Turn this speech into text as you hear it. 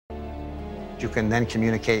You can then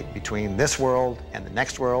communicate between this world and the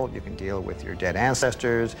next world. You can deal with your dead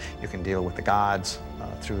ancestors. You can deal with the gods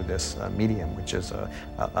through this medium, which is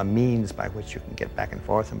a means by which you can get back and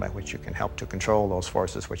forth and by which you can help to control those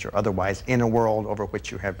forces which are otherwise in a world over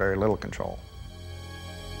which you have very little control.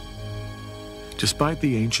 Despite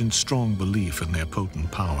the ancients' strong belief in their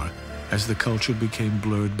potent power, as the culture became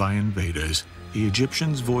blurred by invaders, the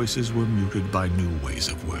Egyptians' voices were muted by new ways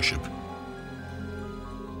of worship.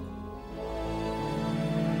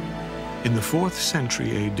 In the 4th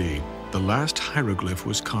century AD, the last hieroglyph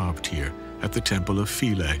was carved here at the Temple of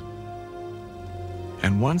Philae.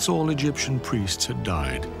 And once all Egyptian priests had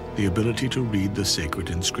died, the ability to read the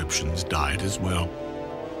sacred inscriptions died as well.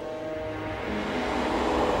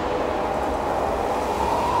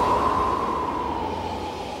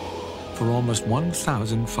 For almost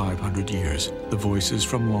 1,500 years, the voices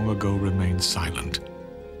from long ago remained silent.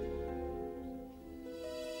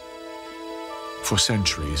 For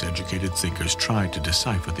centuries, educated thinkers tried to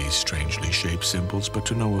decipher these strangely shaped symbols, but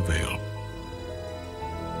to no avail.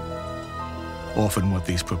 Often what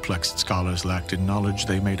these perplexed scholars lacked in knowledge,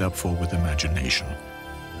 they made up for with imagination.